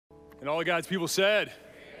And all of God's people said,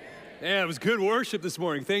 man, it was good worship this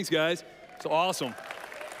morning. Thanks, guys. It's awesome.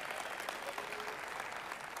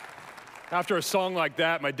 After a song like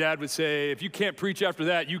that, my dad would say, if you can't preach after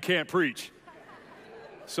that, you can't preach.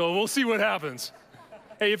 So we'll see what happens.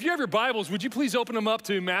 Hey, if you have your Bibles, would you please open them up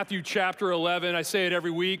to Matthew chapter 11? I say it every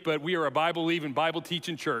week, but we are a Bible-believing,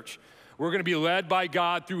 Bible-teaching church. We're going to be led by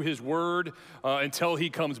God through his word until he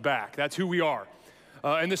comes back. That's who we are.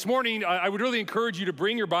 And this morning, I would really encourage you to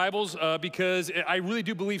bring your Bibles because I really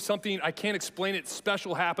do believe something, I can't explain it,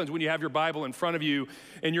 special happens when you have your Bible in front of you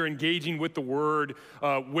and you're engaging with the Word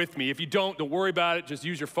with me. If you don't worry about it. Just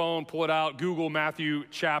use your phone, pull it out, Google Matthew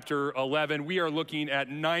chapter 11. We are looking at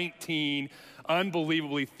 19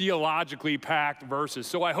 unbelievably theologically packed verses.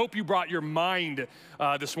 So I hope you brought your mind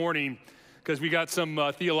this morning because we got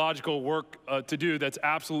some theological work to do that's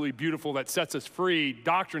absolutely beautiful, that sets us free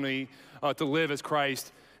doctrinally to live as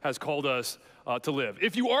Christ has called us to live.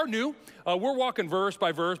 If you are new, we're walking verse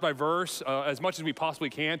by verse by verse as much as we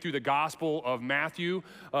possibly can through the Gospel of Matthew.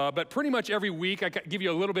 But pretty much every week I give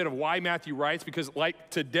you a little bit of why Matthew writes, because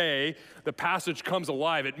like today, the passage comes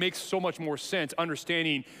alive. It makes so much more sense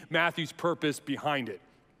understanding Matthew's purpose behind it.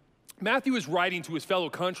 Matthew is writing to his fellow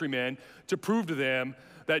countrymen to prove to them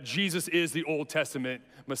that Jesus is the Old Testament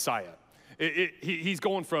Messiah. He's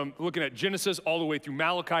going from looking at Genesis all the way through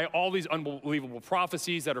Malachi, all these unbelievable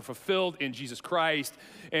prophecies that are fulfilled in Jesus Christ,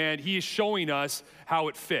 and he is showing us how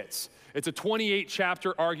it fits. It's a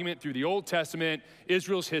 28-chapter argument through the Old Testament,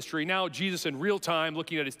 Israel's history. Now Jesus in real time,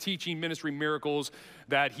 looking at his teaching, ministry, miracles,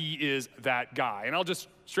 that he is that guy. And I'll just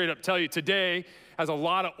straight up tell you, today has a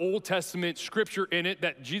lot of Old Testament scripture in it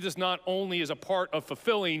that Jesus not only is a part of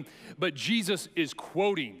fulfilling, but Jesus is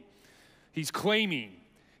quoting. He's claiming.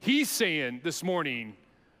 He's saying this morning,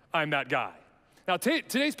 I'm that guy. Now,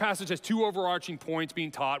 today's passage has two overarching points being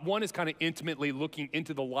taught. One is kind of intimately looking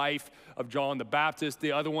into the life of John the Baptist.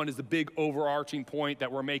 The other one is the big overarching point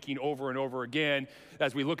that we're making over and over again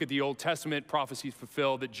as we look at the Old Testament prophecies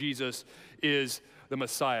fulfilled, that Jesus is the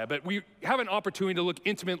Messiah. But we have an opportunity to look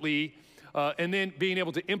intimately and then being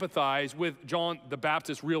able to empathize with John the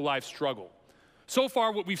Baptist's real life struggle. So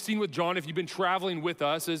far, what we've seen with John, if you've been traveling with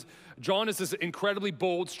us, is John is this incredibly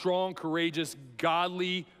bold, strong, courageous,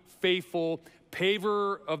 godly, faithful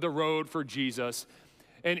paver of the road for Jesus.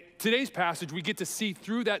 And today's passage, we get to see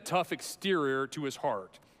through that tough exterior to his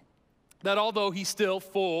heart. That although he's still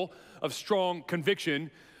full of strong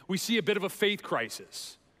conviction, we see a bit of a faith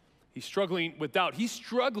crisis. He's struggling with doubt. He's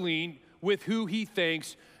struggling with who he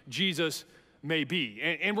thinks Jesus may be.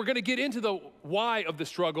 And we're going to get into the why of the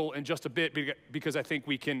struggle in just a bit because I think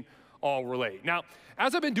we can all relate. Now,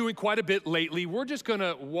 as I've been doing quite a bit lately, we're just going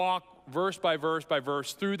to walk verse by verse by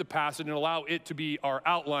verse through the passage and allow it to be our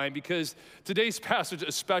outline, because today's passage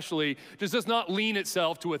especially just does not lean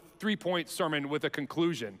itself to a three-point sermon with a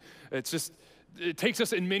conclusion. It takes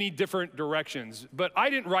us in many different directions. But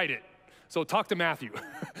I didn't write it, so talk to Matthew.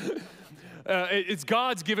 It's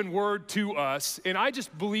God's given word to us, and I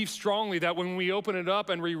just believe strongly that when we open it up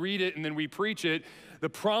and reread it and then we preach it, the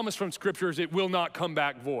promise from Scripture is it will not come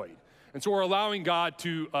back void. And so we're allowing God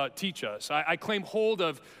to teach us. I claim hold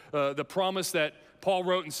of the promise that Paul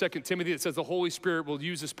wrote in 2 Timothy that says the Holy Spirit will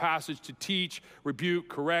use this passage to teach, rebuke,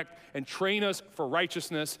 correct, and train us for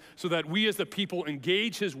righteousness so that we as the people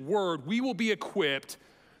engage his word, we will be equipped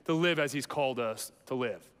to live as he's called us to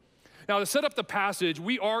live. Now, to set up the passage,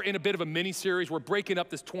 we are in a bit of a mini-series. We're breaking up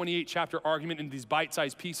this 28-chapter argument into these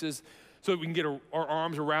bite-sized pieces so that we can get our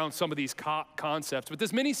arms around some of these concepts. But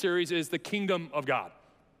this mini-series is the kingdom of God.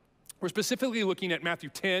 We're specifically looking at Matthew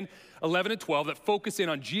 10, 11, and 12 that focus in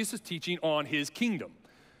on Jesus' teaching on his kingdom.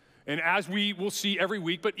 And as we will see every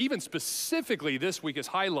week, but even specifically this week is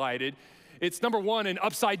highlighted, it's number one, an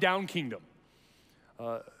upside-down kingdom.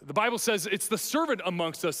 The Bible says it's the servant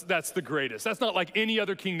amongst us that's the greatest. That's not like any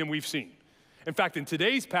other kingdom we've seen. In fact, in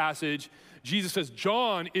today's passage, Jesus says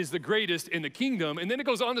John is the greatest in the kingdom, and then it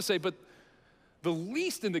goes on to say, but the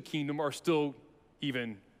least in the kingdom are still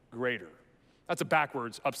even greater. That's a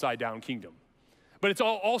backwards, upside-down kingdom. But it's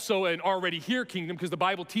also an already here kingdom, because the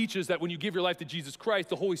Bible teaches that when you give your life to Jesus Christ,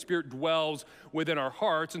 the Holy Spirit dwells within our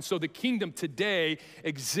hearts, and so the kingdom today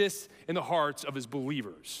exists in the hearts of his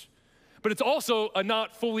believers. But it's also a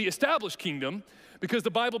not fully established kingdom, because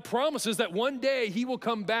the Bible promises that one day he will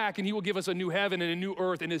come back and he will give us a new heaven and a new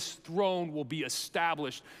earth, and his throne will be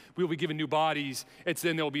established. We will be given new bodies.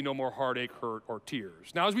 Then there will be no more heartache, hurt, or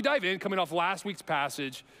tears. Now, as we dive in, coming off last week's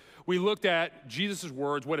passage, we looked at Jesus'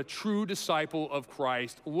 words, what a true disciple of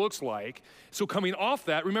Christ looks like. So coming off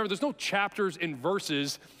that, remember, there's no chapters and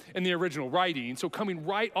verses in the original writing. So coming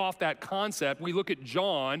right off that concept, we look at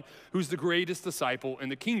John, who's the greatest disciple in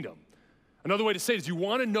the kingdom. Another way to say it is, you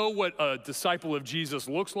want to know what a disciple of Jesus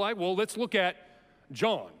looks like? Well, let's look at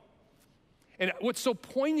John. And what's so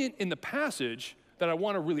poignant in the passage that I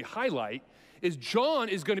want to really highlight is John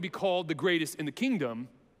is going to be called the greatest in the kingdom.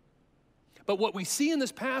 But what we see in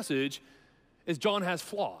this passage is John has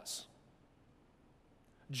flaws.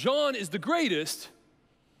 John is the greatest,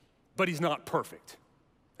 but he's not perfect.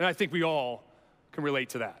 And I think we all can relate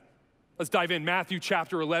to that. Let's dive in. Matthew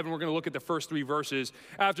chapter 11, we're going to look at the first 3 verses.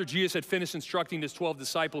 After Jesus had finished instructing his 12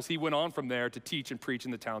 disciples, he went on from there to teach and preach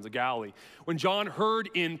in the towns of Galilee. When John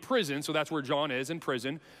heard in prison, so that's where John is, in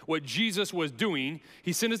prison, what Jesus was doing,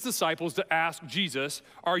 he sent his disciples to ask Jesus,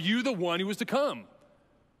 "Are you the one who is to come?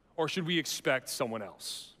 Or should we expect someone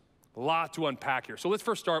else?" A lot to unpack here. So let's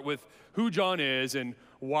first start with who John is and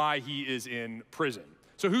why he is in prison.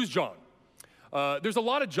 So who's John? There's a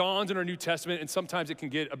lot of Johns in our New Testament, and sometimes it can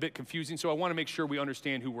get a bit confusing, so I want to make sure we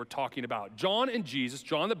understand who we're talking about. John and Jesus,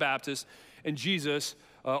 John the Baptist and Jesus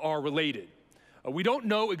are related. We don't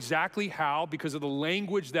know exactly how because of the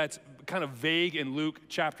language that's kind of vague in Luke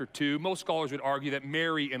chapter 2. Most scholars would argue that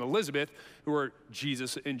Mary and Elizabeth, who are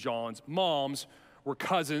Jesus and John's moms, were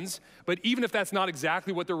cousins, but even if that's not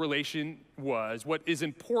exactly what their relation was, what is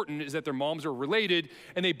important is that their moms are related,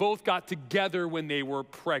 and they both got together when they were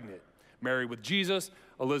pregnant. Mary with Jesus,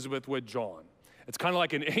 Elizabeth with John. It's kind of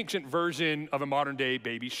like an ancient version of a modern day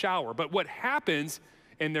baby shower. But what happens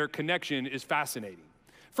in their connection is fascinating.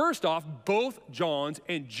 First off, both John's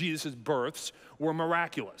and Jesus' births were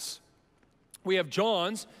miraculous. We have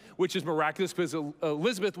John's, which is miraculous because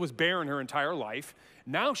Elizabeth was barren her entire life.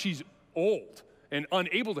 Now she's old and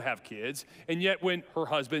unable to have kids. And yet when her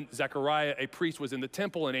husband, Zechariah, a priest, was in the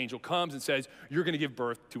temple, an angel comes and says, "You're gonna give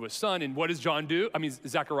birth to a son." And what does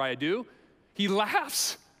Zechariah do? He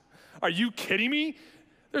laughs. Are you kidding me?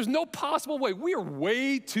 There's no possible way. We are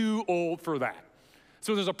way too old for that.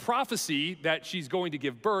 So there's a prophecy that she's going to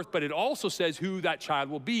give birth, but it also says who that child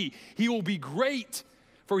will be. He will be great,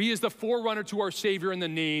 for he is the forerunner to our Savior in the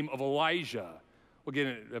name of Elijah. We'll get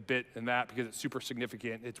in a bit in that because it's super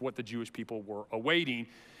significant. It's what the Jewish people were awaiting.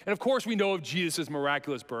 And of course, we know of Jesus'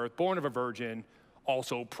 miraculous birth, born of a virgin,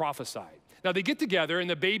 also prophesied. Now they get together, and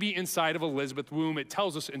the baby inside of Elizabeth's womb, it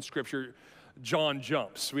tells us in Scripture, John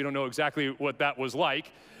jumps. We don't know exactly what that was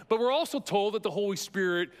like, but we're also told that the Holy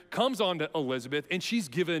Spirit comes onto Elizabeth, and she's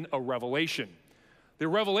given a revelation. The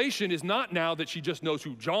revelation is not now that she just knows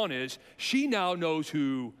who John is. She now knows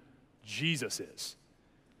who Jesus is.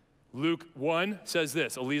 Luke 1 says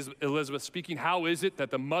this, Elizabeth speaking, "How is it that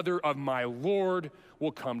the mother of my Lord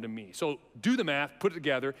will come to me?" So do the math, put it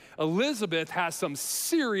together. Elizabeth has some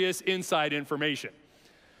serious inside information.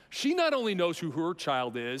 She not only knows who her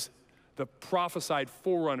child is, the prophesied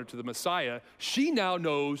forerunner to the Messiah, she now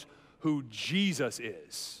knows who Jesus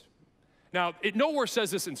is. Now, it nowhere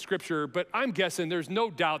says this in Scripture, but I'm guessing there's no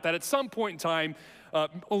doubt that at some point in time,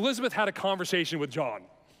 Elizabeth had a conversation with John.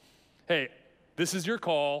 "Hey, this is your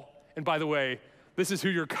call. And by the way, this is who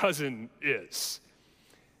your cousin is."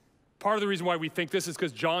 Part of the reason why we think this is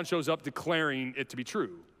because John shows up declaring it to be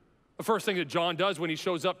true. The first thing that John does when he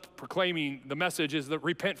shows up proclaiming the message is that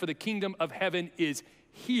repent, for the kingdom of heaven is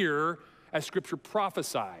here, as Scripture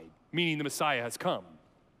prophesied, meaning the Messiah has come.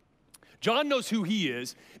 John knows who he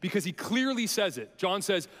is because he clearly says it. John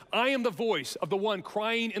says, "I am the voice of the one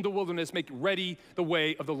crying in the wilderness, make ready the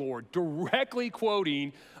way of the Lord," directly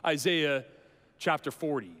quoting Isaiah chapter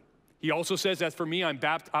 40. He also says, "As for me, I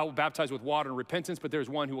will baptize with water and repentance, but there's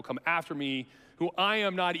one who will come after me, who I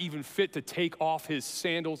am not even fit to take off his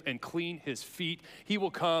sandals and clean his feet. He will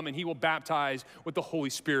come and he will baptize with the Holy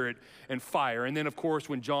Spirit and fire." And then, of course,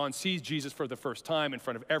 when John sees Jesus for the first time in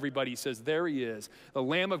front of everybody, he says, "There he is, the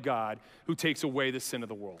Lamb of God who takes away the sin of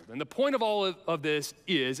the world." And the point of all of this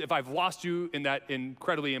is, if I've lost you in that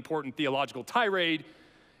incredibly important theological tirade,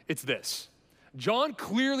 it's this. John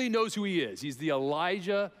clearly knows who he is. He's the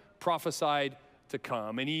Elijah prophesied to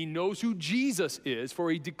come, and he knows who Jesus is,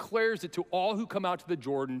 for he declares it to all who come out to the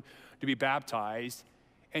Jordan to be baptized,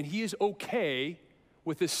 and he is okay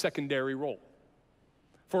with this secondary role.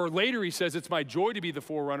 For later he says, "It's my joy to be the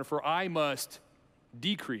forerunner, for I must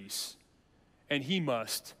decrease and he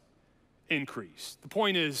must increase." The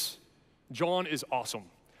point is, John is awesome.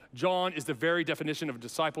 John is the very definition of a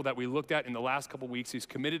disciple that we looked at in the last couple weeks. He's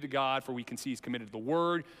committed to God, for we can see he's committed to the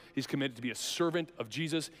Word. He's committed to be a servant of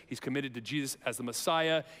Jesus. He's committed to Jesus as the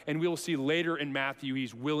Messiah. And we will see later in Matthew,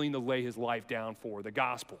 he's willing to lay his life down for the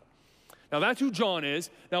gospel. Now that's who John is.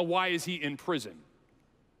 Now why is he in prison?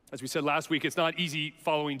 As we said last week, it's not easy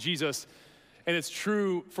following Jesus. And it's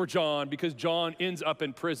true for John because John ends up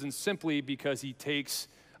in prison simply because he takes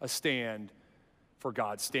a stand for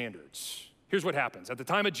God's standards. Here's what happens. At the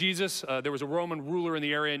time of Jesus, there was a Roman ruler in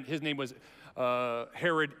the area, and his name was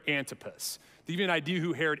Herod Antipas. To give you an idea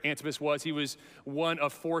who Herod Antipas was, he was one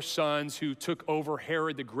of 4 sons who took over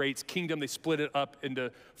Herod the Great's kingdom. They split it up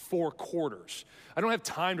into 4 quarters. I don't have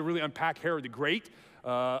time to really unpack Herod the Great,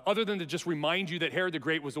 other than to just remind you that Herod the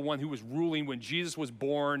Great was the one who was ruling when Jesus was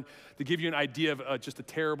born, to give you an idea of just a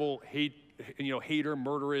terrible hater,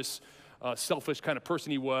 murderous, selfish kind of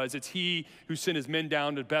person he was. It's he who sent his men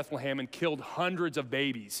down to Bethlehem and killed hundreds of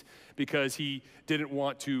babies because he didn't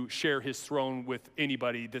want to share his throne with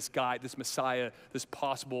anybody, this guy, this Messiah, this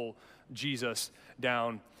possible Jesus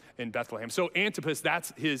down in Bethlehem. So Antipas,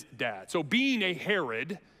 that's his dad. So being a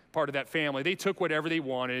Herod, part of that family, they took whatever they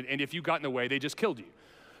wanted, and if you got in the way, they just killed you.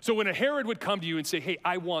 So when a Herod would come to you and say, hey,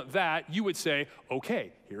 I want that, you would say,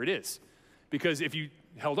 okay, here it is. Because if you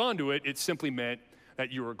held on to it, it simply meant that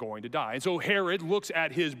you were going to die. And so Herod looks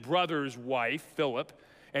at his brother's wife, Philip,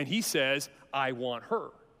 and he says, I want her.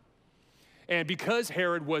 And because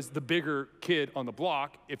Herod was the bigger kid on the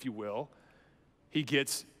block, if you will, he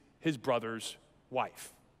gets his brother's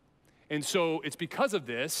wife. And so it's because of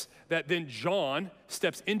this that then John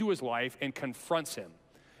steps into his life and confronts him.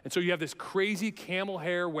 And so you have this crazy camel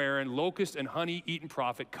hair wearing, locust and honey eating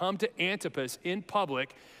prophet come to Antipas in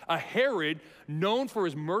public, a Herod known for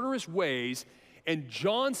his murderous ways. And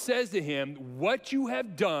John says to him, what you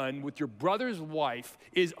have done with your brother's wife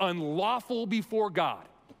is unlawful before God.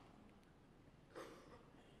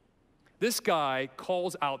 This guy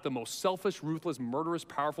calls out the most selfish, ruthless, murderous,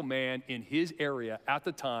 powerful man in his area at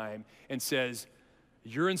the time and says,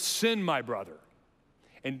 you're in sin, my brother.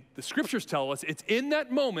 And the scriptures tell us it's in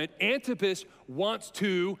that moment Antipas wants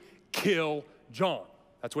to kill John.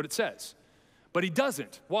 That's what it says. But he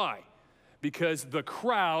doesn't. Why? Because the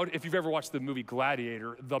crowd, if you've ever watched the movie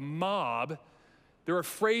Gladiator, the mob, they're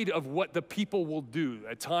afraid of what the people will do.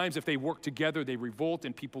 At times, if they work together, they revolt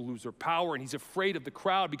and people lose their power. And he's afraid of the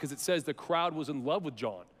crowd because it says the crowd was in love with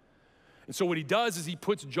John. And so what he does is he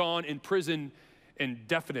puts John in prison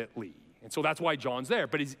indefinitely. And so that's why John's there.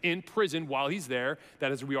 But he's in prison while he's there.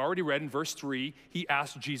 That, as we already read in verse 3, he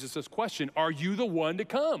asked Jesus this question, are you the one to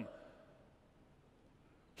come?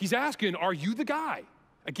 He's asking, are you the guy?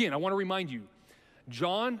 Again, I want to remind you,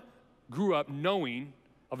 John grew up knowing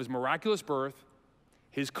of his miraculous birth,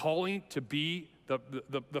 his calling to be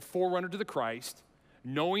the forerunner to the Christ,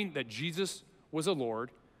 knowing that Jesus was the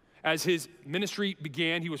Lord. As his ministry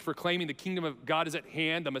began, he was proclaiming the kingdom of God is at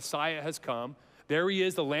hand, the Messiah has come. There he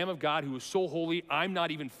is, the Lamb of God who is so holy, I'm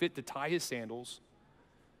not even fit to tie his sandals.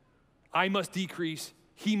 I must decrease,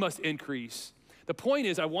 he must increase. The point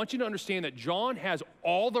is, I want you to understand that John has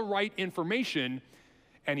all the right information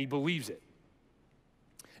and he believes it.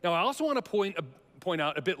 Now, I also want to point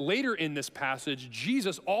out a bit later in this passage,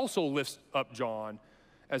 Jesus also lifts up John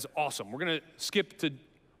as awesome. We're going to skip to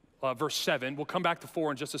verse 7. We'll come back to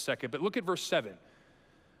 4 in just a second, but look at verse 7.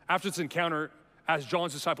 After this encounter, as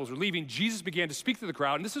John's disciples were leaving, Jesus began to speak to the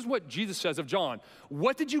crowd, and this is what Jesus says of John.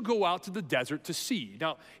 What did you go out to the desert to see?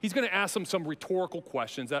 Now, he's going to ask them some rhetorical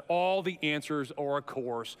questions that all the answers are, of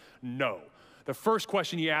course, no. The first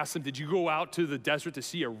question he asks them, did you go out to the desert to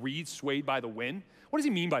see a reed swayed by the wind? What does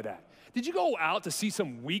he mean by that? Did you go out to see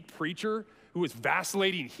some weak preacher who was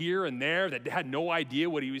vacillating here and there that had no idea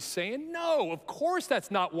what he was saying? No, of course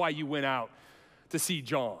that's not why you went out to see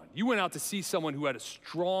John. You went out to see someone who had a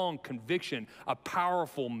strong conviction, a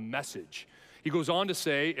powerful message. He goes on to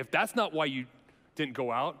say, if that's not why you didn't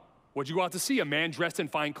go out, what'd you go out to see? A man dressed in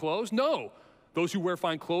fine clothes? No. Those who wear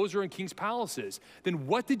fine clothes are in king's palaces. Then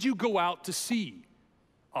what did you go out to see?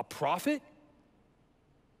 A prophet?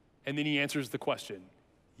 And then he answers the question,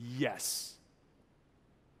 yes.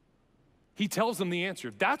 He tells them the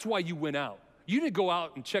answer. That's why you went out. You didn't go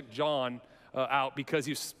out and check John out because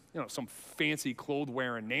he's some fancy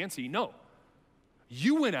clothes-wearing Nancy. No.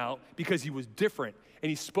 You went out because he was different, and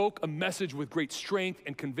he spoke a message with great strength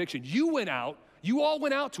and conviction. You all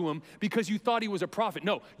went out to him because you thought he was a prophet.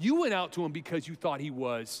 No, you went out to him because you thought he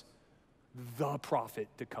was the prophet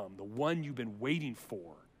to come, the one you've been waiting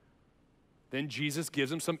for. Then Jesus gives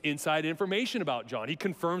them some inside information about John. He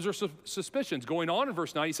confirms their suspicions. Going on in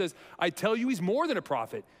verse 9, he says, I tell you he's more than a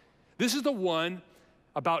prophet. This is the one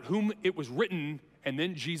about whom it was written, and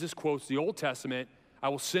then Jesus quotes the Old Testament, I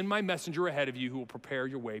will send my messenger ahead of you who will prepare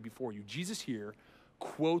your way before you. Jesus here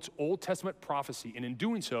quotes Old Testament prophecy, and in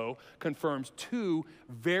doing so, confirms 2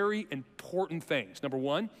 very important things. Number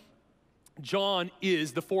 1, John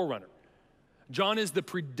is the forerunner. John is the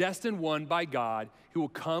predestined one by God who will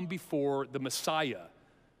come before the Messiah.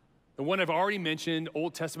 The one I've already mentioned,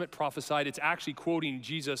 Old Testament prophesied, it's actually quoting,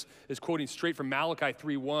 Jesus is quoting straight from Malachi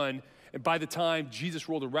 3:1, And by the time Jesus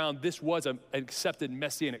rolled around, this was an accepted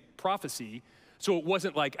messianic prophecy, so it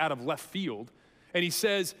wasn't like out of left field. And he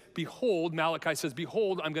says, behold, Malachi says,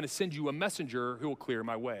 behold, I'm going to send you a messenger who will clear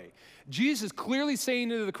my way. Jesus is clearly saying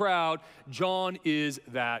to the crowd, John is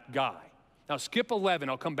that guy. Now skip 11,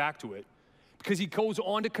 I'll come back to it, because he goes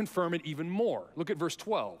on to confirm it even more. Look at verse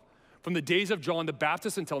 12. From the days of John the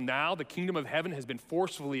Baptist until now, the kingdom of heaven has been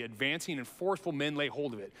forcefully advancing, and forceful men lay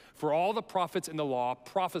hold of it. For all the prophets in the law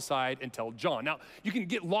prophesied until John. Now, you can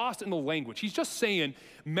get lost in the language. He's just saying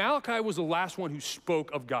Malachi was the last one who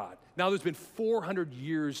spoke of God. Now, there's been 400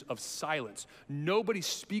 years of silence. Nobody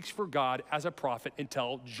speaks for God as a prophet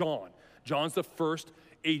until John. John's the first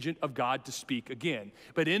agent of God to speak again.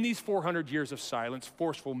 But in these 400 years of silence,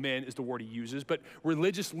 forceful men is the word he uses, but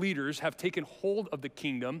religious leaders have taken hold of the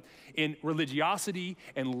kingdom in religiosity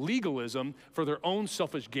and legalism for their own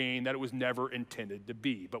selfish gain that it was never intended to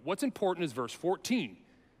be. But what's important is verse 14.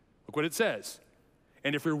 Look what it says.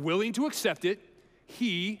 And if you're willing to accept it,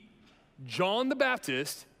 he, John the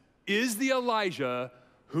Baptist, is the Elijah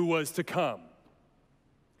who was to come.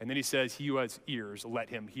 And then he says, he who has ears, let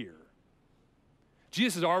him hear.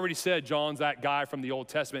 Jesus has already said John's that guy from the Old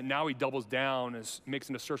Testament. Now he doubles down and makes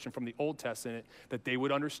an assertion from the Old Testament that they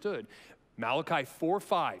would understood. Malachi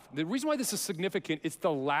 4:5. The reason why this is significant, it's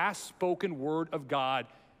the last spoken word of God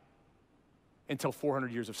until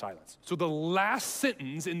 400 years of silence. So the last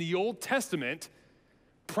sentence in the Old Testament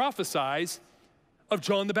prophesies of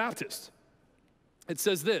John the Baptist. It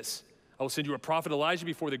says this, I will send you a prophet Elijah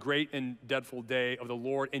before the great and dreadful day of the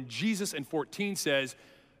Lord. And Jesus in 14 says,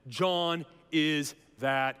 John is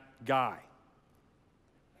that guy.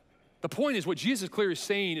 The point is, what Jesus is clearly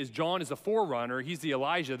saying is John is the forerunner, he's the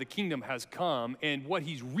Elijah, the kingdom has come, and what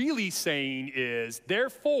he's really saying is,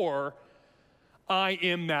 therefore, I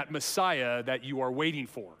am that Messiah that you are waiting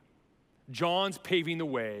for. John's paving the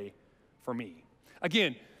way for me.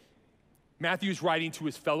 Again, Matthew's writing to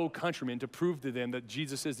his fellow countrymen to prove to them that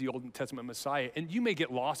Jesus is the Old Testament Messiah. And you may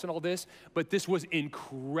get lost in all this, but this was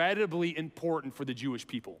incredibly important for the Jewish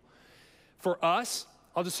people. For us,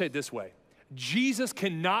 I'll just say it this way. Jesus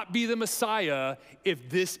cannot be the Messiah if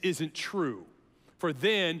this isn't true. For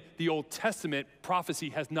then, the Old Testament prophecy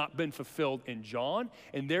has not been fulfilled in John,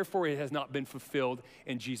 and therefore it has not been fulfilled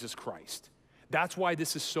in Jesus Christ. That's why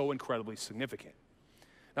this is so incredibly significant.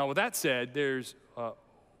 Now, with that said, there's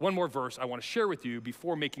one more verse I want to share with you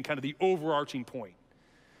before making kind of the overarching point.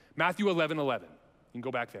 Matthew 11:11. You can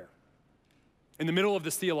go back there. In the middle of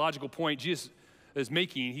this theological point Jesus is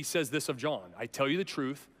making, he says this of John, I tell you the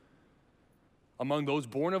truth, among those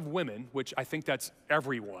born of women, which I think that's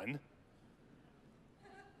everyone,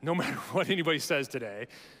 no matter what anybody says today,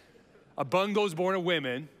 among those born of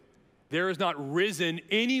women, there has not risen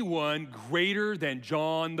anyone greater than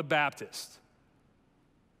John the Baptist.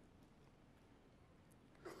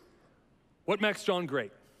 What makes John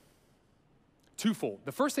great? Twofold.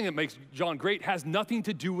 The first thing that makes John great has nothing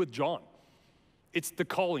to do with John. It's the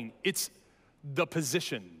calling. It's the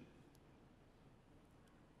position.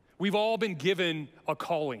 We've all been given a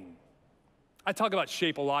calling. I talk about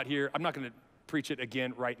shape a lot here. I'm not going to preach it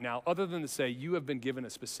again right now, other than to say you have been given a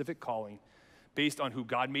specific calling based on who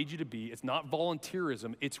God made you to be. It's not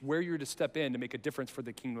volunteerism. It's where you're to step in to make a difference for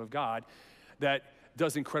the kingdom of God that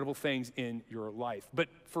does incredible things in your life. But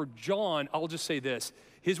for John, I'll just say this.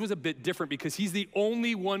 His was a bit different because he's the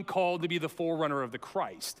only one called to be the forerunner of the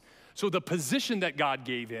Christ. So the position that God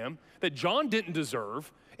gave him, that John didn't deserve,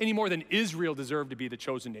 any more than Israel deserved to be the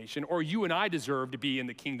chosen nation, or you and I deserve to be in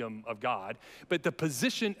the kingdom of God. But the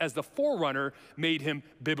position as the forerunner made him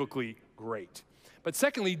biblically great. But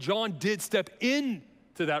secondly, John did step into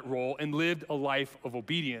that role and lived a life of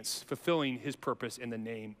obedience, fulfilling his purpose in the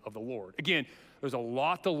name of the Lord. Again, there's a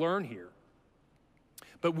lot to learn here.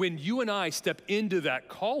 But when you and I step into that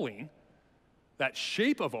calling, that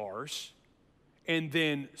shape of ours, and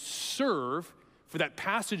then serve, for that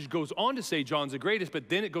passage goes on to say John's the greatest, but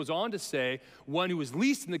then it goes on to say one who is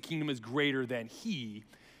least in the kingdom is greater than he.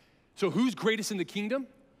 So who's greatest in the kingdom?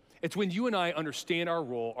 It's when you and I understand our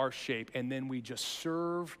role, our shape, and then we just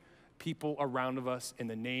serve people around of us in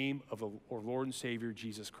the name of our Lord and Savior,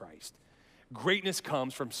 Jesus Christ. Greatness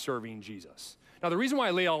comes from serving Jesus. Now, the reason why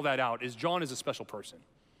I lay all that out is John is a special person.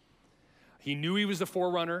 He knew he was the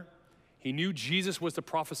forerunner. He knew Jesus was the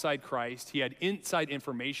prophesied Christ. He had inside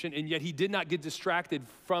information, and yet he did not get distracted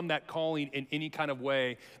from that calling in any kind of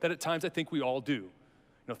way that at times I think we all do. You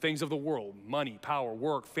know, things of the world, money, power,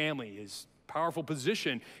 work, family, his powerful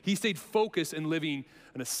position. He stayed focused in living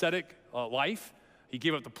an ascetic life. He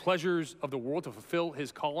gave up the pleasures of the world to fulfill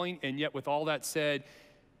his calling, and yet with all that said,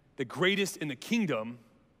 the greatest in the kingdom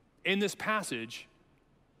in this passage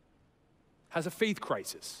has a faith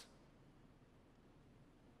crisis.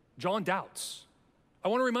 John doubts. I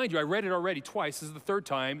want to remind you, I read it already twice. This is the third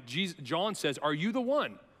time. John says, are you the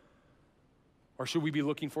one? Or should we be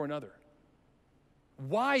looking for another?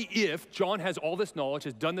 Why, if John has all this knowledge,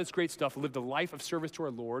 has done this great stuff, lived a life of service to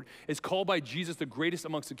our Lord, is called by Jesus the greatest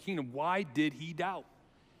amongst the kingdom, why did he doubt?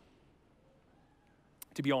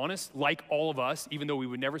 To be honest, like all of us, even though we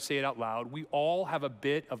would never say it out loud, we all have a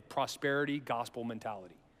bit of prosperity gospel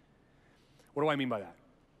mentality. What do I mean by that?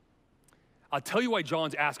 I'll tell you why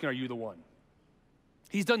John's asking, are you the one?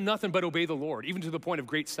 He's done nothing but obey the Lord, even to the point of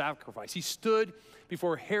great sacrifice. He stood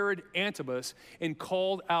before Herod Antipas and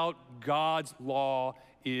called out, God's law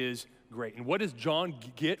is great. And what does John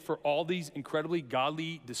get for all these incredibly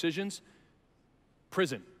godly decisions?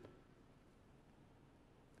 Prison.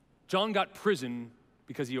 John got prison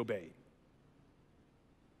because he obeyed.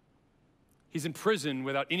 He's in prison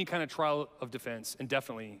without any kind of trial of defense, and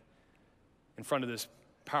definitely in front of this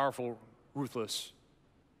powerful, ruthless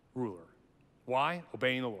ruler. Why?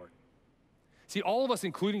 Obeying the Lord. See, all of us,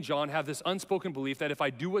 including John, have this unspoken belief that if I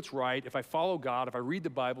do what's right, if I follow God, if I read the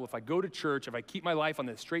Bible, if I go to church, if I keep my life on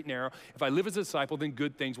the straight and narrow, if I live as a disciple, then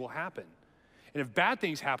good things will happen. And if bad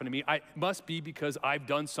things happen to me, it must be because I've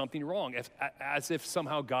done something wrong, as if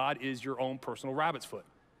somehow God is your own personal rabbit's foot.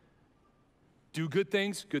 Do good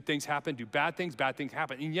things happen. Do bad things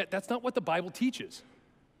happen. And yet, that's not what the Bible teaches.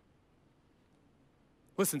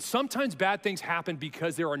 Listen, sometimes bad things happen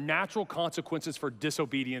because there are natural consequences for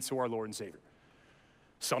disobedience to our Lord and Savior.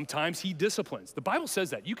 Sometimes he disciplines. The Bible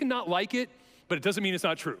says that. You can not like it, but it doesn't mean it's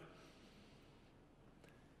not true.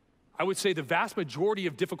 I would say the vast majority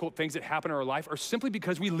of difficult things that happen in our life are simply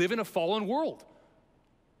because we live in a fallen world.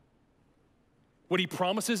 What he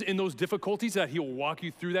promises in those difficulties, that he will walk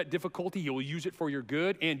you through that difficulty, he will use it for your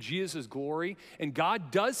good and Jesus' glory. And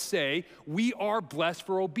God does say we are blessed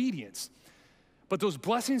for obedience. But those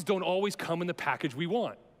blessings don't always come in the package we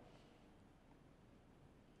want.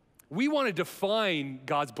 We want to define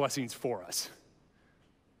God's blessings for us.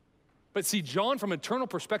 But see, John, from an eternal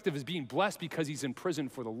perspective, is being blessed because he's in prison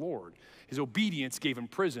for the Lord. His obedience gave him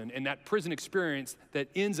prison, and that prison experience that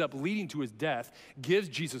ends up leading to his death gives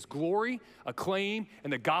Jesus glory, acclaim,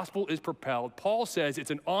 and the gospel is propelled. Paul says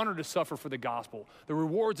it's an honor to suffer for the gospel. The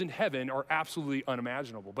rewards in heaven are absolutely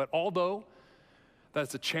unimaginable. But although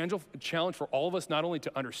that's a challenge for all of us not only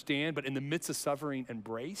to understand, but in the midst of suffering,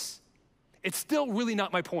 embrace, it's still really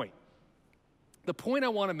not my point. The point I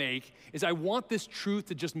want to make is I want this truth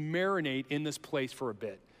to just marinate in this place for a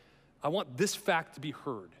bit. I want this fact to be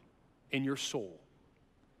heard in your soul.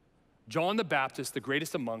 John the Baptist, the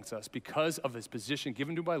greatest amongst us, because of his position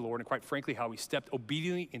given to my Lord, and quite frankly, how he stepped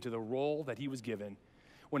obediently into the role that he was given,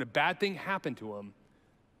 when a bad thing happened to him,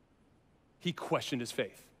 he questioned his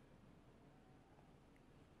faith.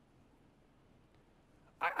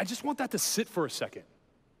 I just want that to sit for a second.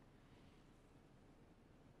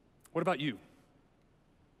 What about you?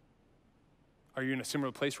 Are you in a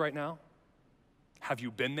similar place right now? Have you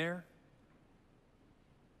been there?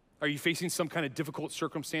 Are you facing some kind of difficult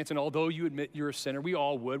circumstance? And although you admit you're a sinner, we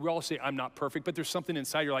all would. We all say, I'm not perfect, but there's something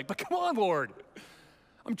inside you're like, but come on, Lord.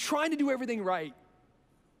 I'm trying to do everything right.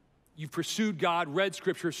 You've pursued God, read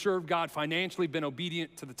scripture, served God financially, been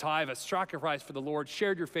obedient to the tithe, a sacrifice for the Lord,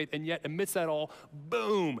 shared your faith, and yet amidst that all,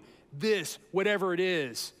 boom, this, whatever it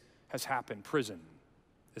is, has happened. Prison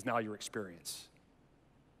is now your experience.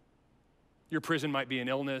 Your prison might be an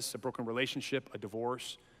illness, a broken relationship, a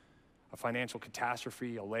divorce, a financial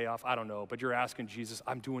catastrophe, a layoff, I don't know, but you're asking Jesus,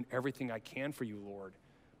 I'm doing everything I can for you, Lord,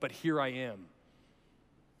 but here I am.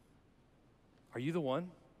 Are you the one?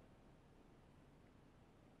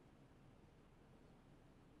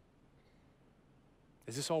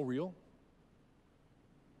 Is this all real?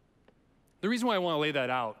 The reason why I want to lay that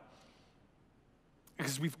out is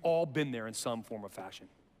because we've all been there in some form or fashion.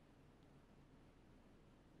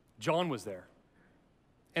 John was there.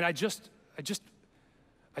 And I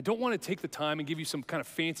don't want to take the time and give you some kind of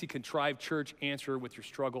fancy, contrived church answer with your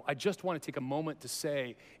struggle. I just want to take a moment to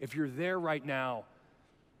say, if you're there right now,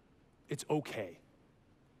 it's okay.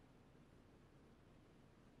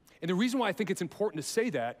 And the reason why I think it's important to say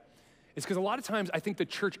that is because a lot of times I think the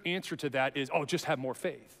church answer to that is, oh, just have more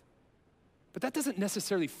faith. But that doesn't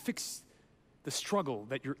necessarily fix the struggle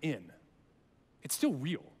that you're in. It's still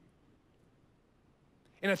real.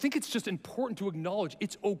 And I think it's just important to acknowledge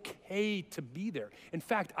it's okay to be there. In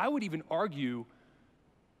fact, I would even argue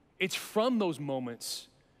it's from those moments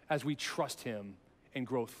as we trust him and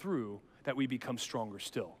grow through that we become stronger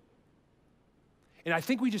still. And I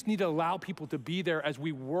think we just need to allow people to be there as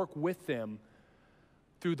we work with them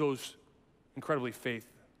through those incredibly faith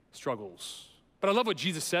struggles But I love what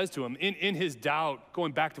Jesus says to him in his doubt,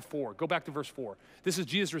 going back to 4. Go back to verse 4. This is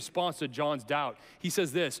Jesus' response to John's doubt. He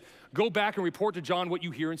says this, go back and report to John what you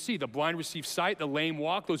hear and see. The blind receive sight, the lame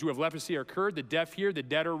walk, those who have leprosy are cured, the deaf hear, the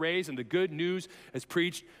dead are raised, and the good news is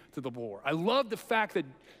preached to the poor. I love the fact that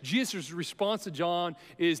Jesus' response to John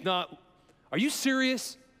is not, are you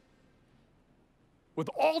serious? With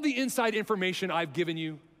all the inside information I've given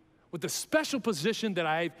you, with the special position that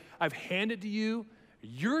I've handed to you,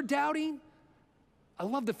 you're doubting? I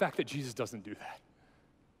love the fact that Jesus doesn't do that.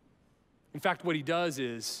 In fact, what he does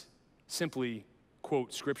is simply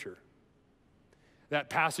quote scripture. That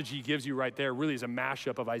passage he gives you right there really is a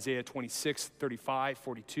mashup of Isaiah 26, 35,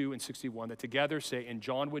 42, and 61 that together say, and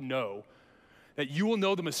John would know that you will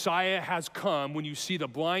know the Messiah has come when you see the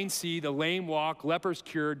blind see, the lame walk, lepers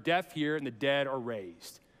cured, deaf hear, and the dead are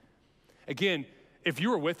raised. Again, if you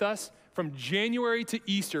were with us, from January to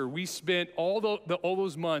Easter, we spent all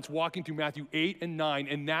those months walking through Matthew 8 and 9,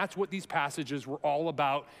 and that's what these passages were all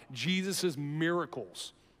about, Jesus'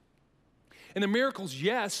 miracles. And the miracles,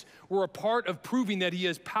 yes, were a part of proving that he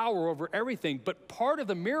has power over everything, but part of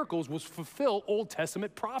the miracles was fulfill Old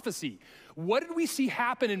Testament prophecy. What did we see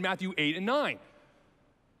happen in Matthew 8 and 9?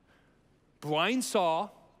 Blind saw,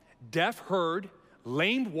 deaf heard,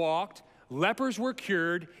 lame walked, lepers were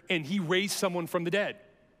cured, and he raised someone from the dead.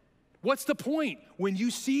 What's the point? When you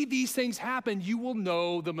see these things happen, you will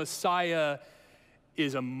know the Messiah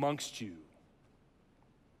is amongst you.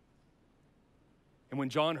 And when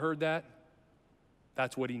John heard that,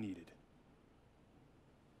 that's what he needed.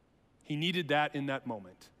 He needed that in that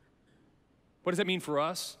moment. What does that mean for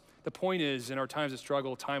us? The point is, in our times of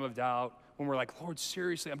struggle, time of doubt, when we're like, Lord,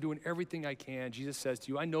 seriously, I'm doing everything I can, Jesus says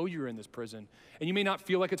to you, I know you're in this prison. And you may not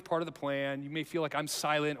feel like it's part of the plan. You may feel like I'm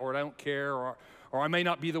silent or I don't care or I may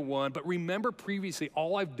not be the one. But remember previously,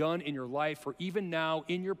 all I've done in your life, or even now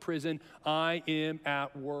in your prison, I am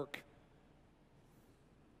at work.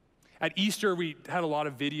 At Easter, we had a lot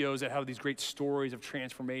of videos that had these great stories of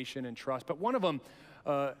transformation and trust. But one of them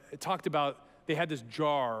talked about they had this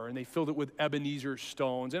jar and they filled it with Ebenezer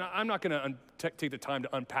stones. And I'm not going to take the time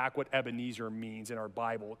to unpack what Ebenezer means in our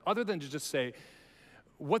Bible, other than to just say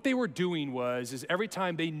what they were doing is every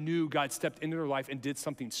time they knew God stepped into their life and did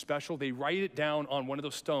something special, they write it down on one of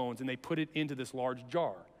those stones and they put it into this large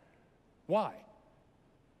jar. Why?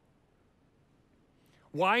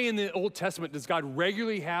 Why in the Old Testament does God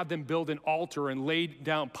regularly have them build an altar and lay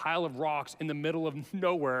down a pile of rocks in the middle of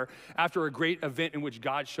nowhere after a great event in which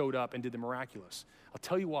God showed up and did the miraculous? I'll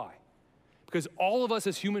tell you why. Because all of us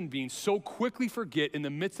as human beings so quickly forget in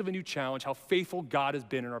the midst of a new challenge how faithful God has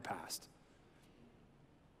been in our past.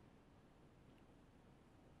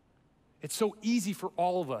 It's so easy for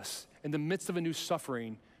all of us in the midst of a new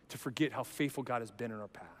suffering to forget how faithful God has been in our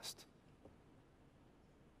past.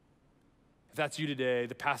 If that's you today,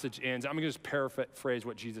 the passage ends. I'm going to just paraphrase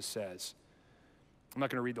what Jesus says. I'm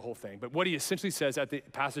not going to read the whole thing, but what he essentially says at the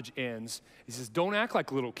passage ends, he says, don't act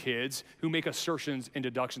like little kids who make assertions and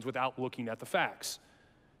deductions without looking at the facts.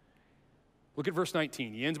 Look at verse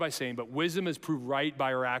 19. He ends by saying, but wisdom is proved right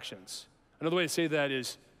by our actions. Another way to say that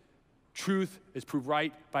is, truth is proved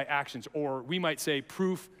right by actions, or we might say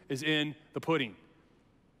proof is in the pudding.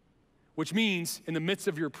 Which means in the midst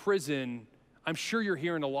of your prison, I'm sure you're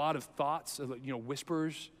hearing a lot of thoughts,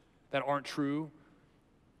 whispers that aren't true.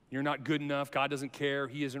 You're not good enough. God doesn't care.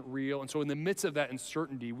 He isn't real. And so in the midst of that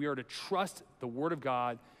uncertainty, we are to trust the word of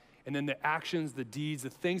God and then the actions, the deeds, the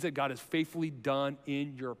things that God has faithfully done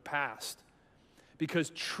in your past. Because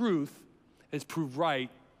truth is proved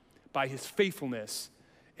right by his faithfulness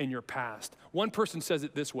in your past. One person says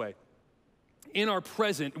it this way. In our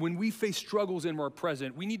present, when we face struggles in our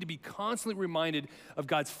present, we need to be constantly reminded of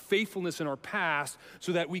God's faithfulness in our past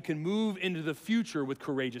so that we can move into the future with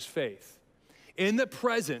courageous faith. In the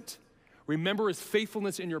present, remember his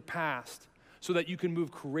faithfulness in your past so that you can move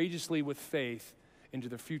courageously with faith into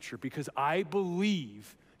the future, because I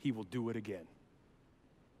believe he will do it again.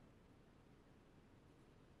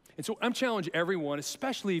 And so I'm challenging everyone,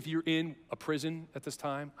 especially if you're in a prison at this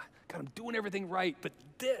time. God, I'm doing everything right, but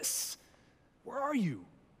this, where are you?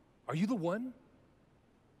 Are you the one?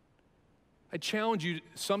 I challenge you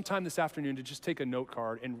sometime this afternoon to just take a note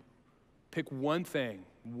card and pick one thing,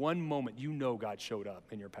 one moment you know God showed up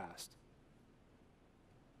in your past.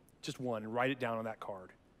 Just one, and write it down on that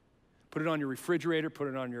card. Put it on your refrigerator, put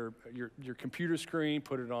it on your computer screen,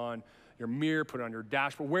 put it on your mirror, put it on your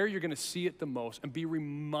dashboard, where you're gonna see it the most, and be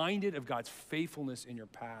reminded of God's faithfulness in your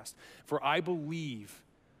past. For I believe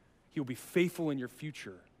he will be faithful in your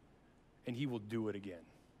future, and he will do it again.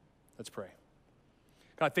 Let's pray.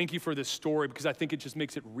 God, thank you for this story, because I think it just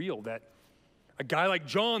makes it real that A guy like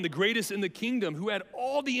John, the greatest in the kingdom, who had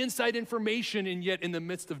all the inside information and yet in the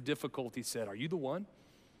midst of difficulty said, are you the one?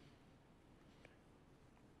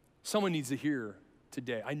 Someone needs to hear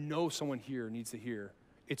today. I know someone here needs to hear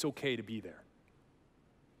it's okay to be there.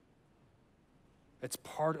 It's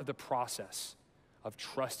part of the process of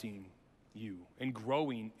trusting you and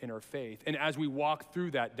growing in our faith. And as we walk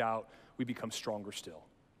through that doubt, we become stronger still.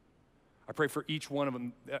 I pray for each one of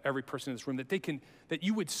them, every person in this room, that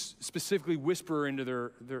you would specifically whisper into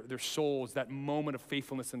their souls that moment of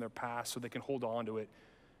faithfulness in their past so they can hold on to it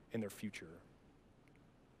in their future.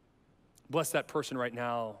 Bless that person right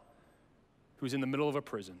now who's in the middle of a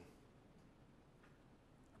prison.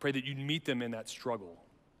 I pray that you'd meet them in that struggle.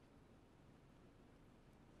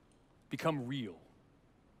 Become real.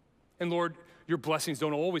 And Lord, your blessings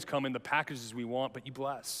don't always come in the packages we want, but you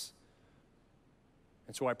bless.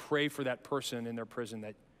 And so I pray for that person in their prison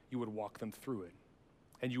that you would walk them through it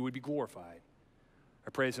and you would be glorified. I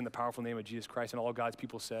pray this in the powerful name of Jesus Christ, and all God's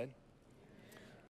people said,